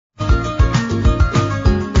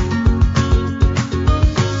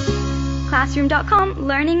Classroom.com,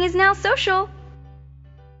 learning is now social.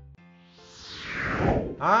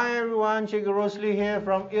 Hi everyone, Cikgu Rosli here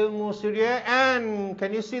from Ilmu Studio. And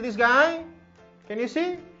can you see this guy? Can you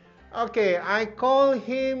see? Okay, I call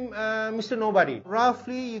him Mr. Nobody.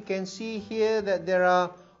 Roughly, you can see here that there are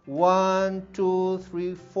 1, 2,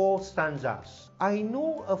 3, 4 stanzas. I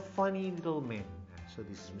know a funny little man. So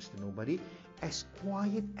this is Mr. Nobody, as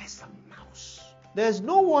quiet as a mouse. There's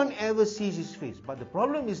no one ever sees his face. But the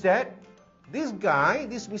problem is that this guy,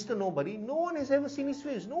 this Mr. Nobody, no one has ever seen his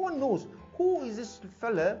face. No one knows who is this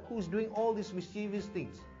fella who is doing all these mischievous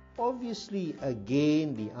things. Obviously,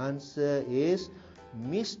 again, the answer is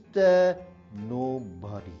Mr.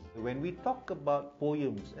 Nobody. When we talk about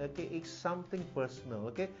poems, okay, it's something personal,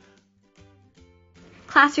 okay?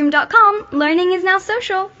 Classroom.com, learning is now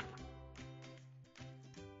social.